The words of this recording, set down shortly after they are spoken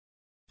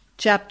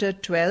Chapter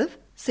 12,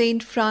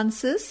 Saint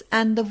Francis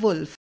and the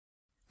Wolf.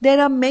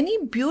 There are many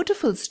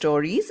beautiful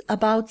stories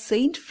about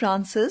Saint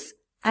Francis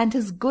and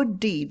his good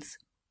deeds.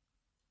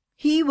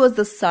 He was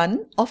the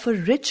son of a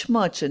rich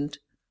merchant.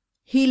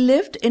 He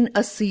lived in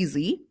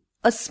Assisi,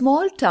 a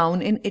small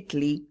town in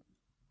Italy.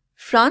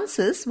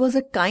 Francis was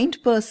a kind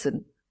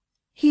person.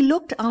 He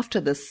looked after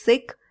the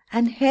sick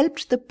and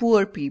helped the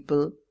poor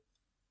people.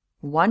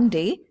 One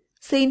day,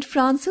 Saint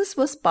Francis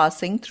was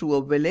passing through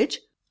a village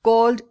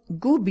called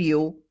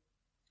Gubbio.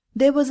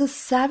 There was a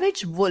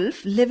savage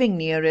wolf living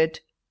near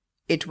it.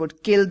 It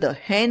would kill the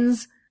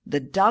hens,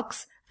 the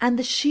ducks, and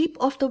the sheep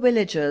of the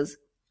villagers.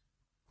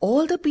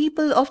 All the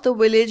people of the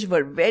village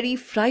were very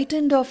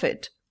frightened of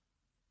it.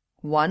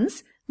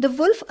 Once, the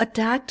wolf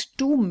attacked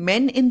two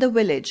men in the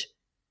village.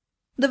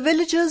 The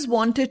villagers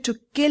wanted to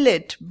kill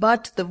it,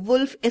 but the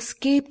wolf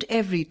escaped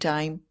every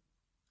time.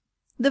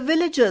 The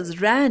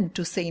villagers ran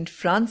to Saint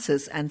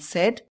Francis and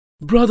said,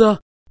 "Brother,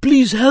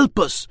 please help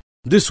us.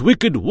 This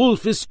wicked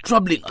wolf is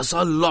troubling us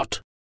a lot."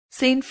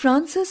 Saint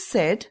Francis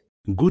said,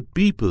 "Good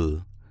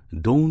people,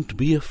 don't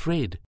be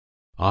afraid.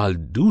 I'll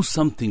do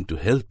something to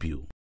help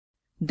you."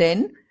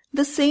 Then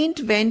the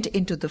saint went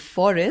into the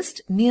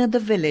forest near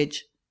the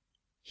village.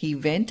 He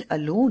went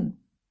alone.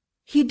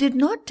 He did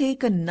not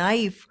take a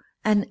knife,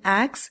 an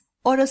axe,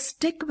 or a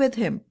stick with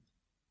him.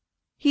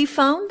 He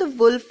found the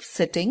wolf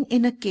sitting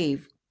in a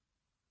cave.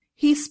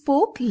 He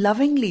spoke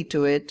lovingly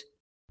to it.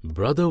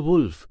 "Brother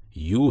Wolf,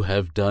 you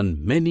have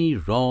done many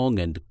wrong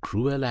and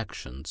cruel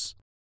actions.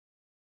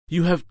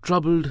 You have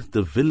troubled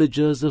the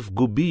villagers of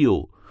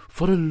Gubbio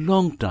for a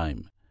long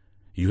time.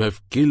 You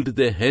have killed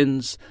their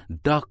hens,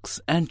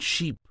 ducks, and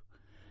sheep.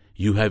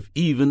 You have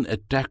even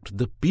attacked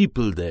the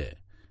people there.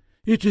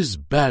 It is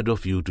bad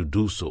of you to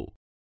do so.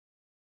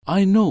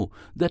 I know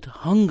that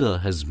hunger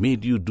has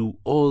made you do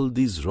all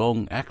these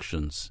wrong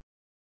actions.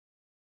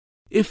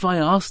 If I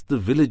ask the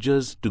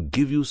villagers to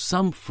give you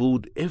some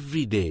food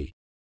every day,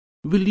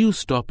 will you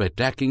stop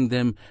attacking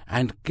them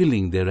and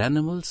killing their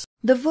animals?"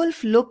 The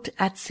wolf looked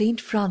at Saint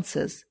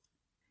Francis.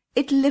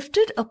 It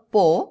lifted a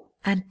paw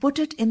and put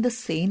it in the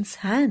saint's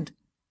hand.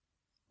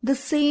 The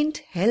saint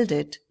held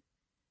it.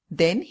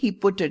 Then he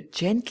put it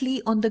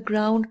gently on the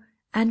ground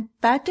and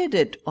patted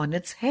it on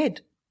its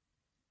head.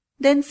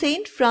 Then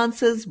Saint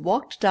Francis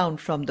walked down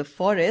from the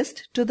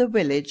forest to the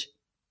village.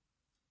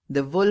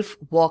 The wolf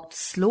walked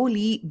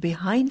slowly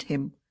behind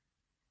him.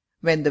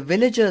 When the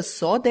villagers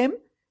saw them,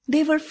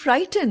 they were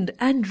frightened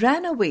and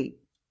ran away.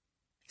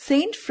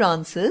 Saint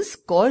Francis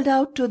called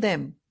out to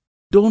them,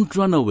 "Don't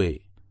run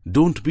away.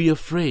 Don't be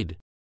afraid.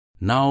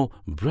 Now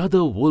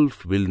Brother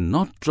Wolf will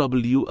not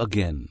trouble you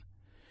again.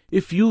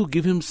 If you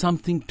give him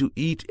something to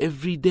eat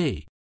every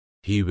day,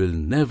 he will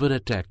never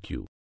attack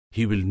you.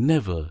 He will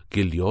never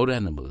kill your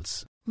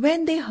animals."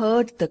 When they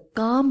heard the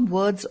calm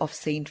words of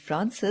Saint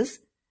Francis,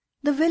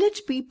 the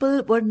village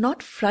people were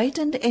not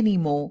frightened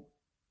anymore.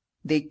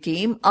 They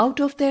came out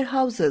of their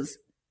houses.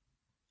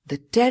 The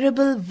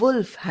terrible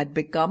wolf had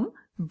become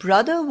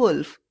Brother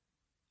Wolf.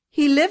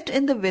 He lived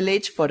in the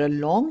village for a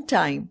long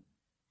time.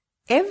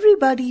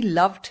 Everybody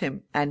loved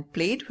him and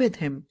played with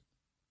him.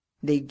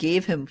 They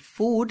gave him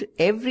food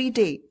every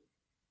day.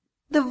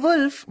 The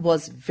wolf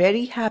was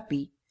very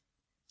happy.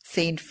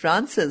 Saint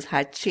Francis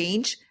had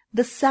changed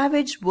the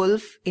savage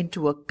wolf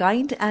into a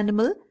kind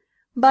animal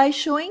by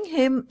showing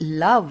him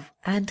love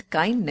and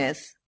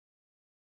kindness.